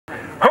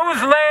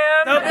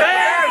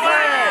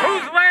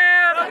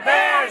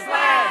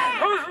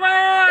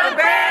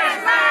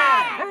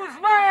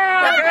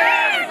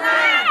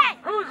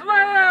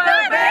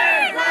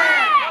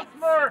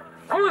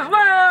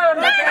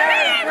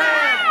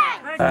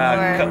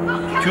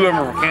Two of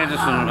them are from Kansas,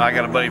 and I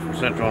got a buddy from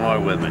Central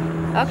Illinois with me.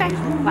 Okay.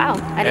 Wow.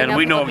 I didn't know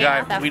we know a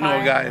guy. We know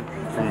a guy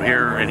from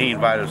here, and he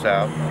invited us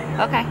out.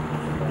 Okay.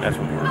 That's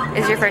what.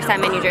 Is your first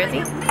time in New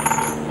Jersey?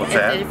 What's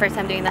that? Is it your first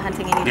time doing the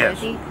hunting in New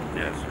Jersey?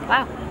 Yes.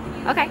 Wow.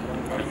 Okay.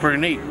 It's pretty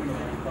neat.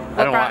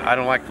 I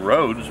don't like the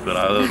roads, but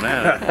other than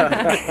that.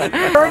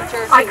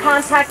 I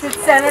contacted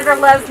Senator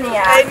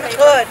Lesniak,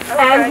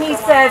 and he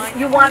said,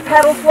 "You want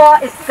Petal's Law?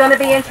 It's going to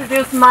be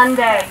introduced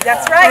Monday."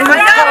 That's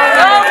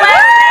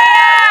right.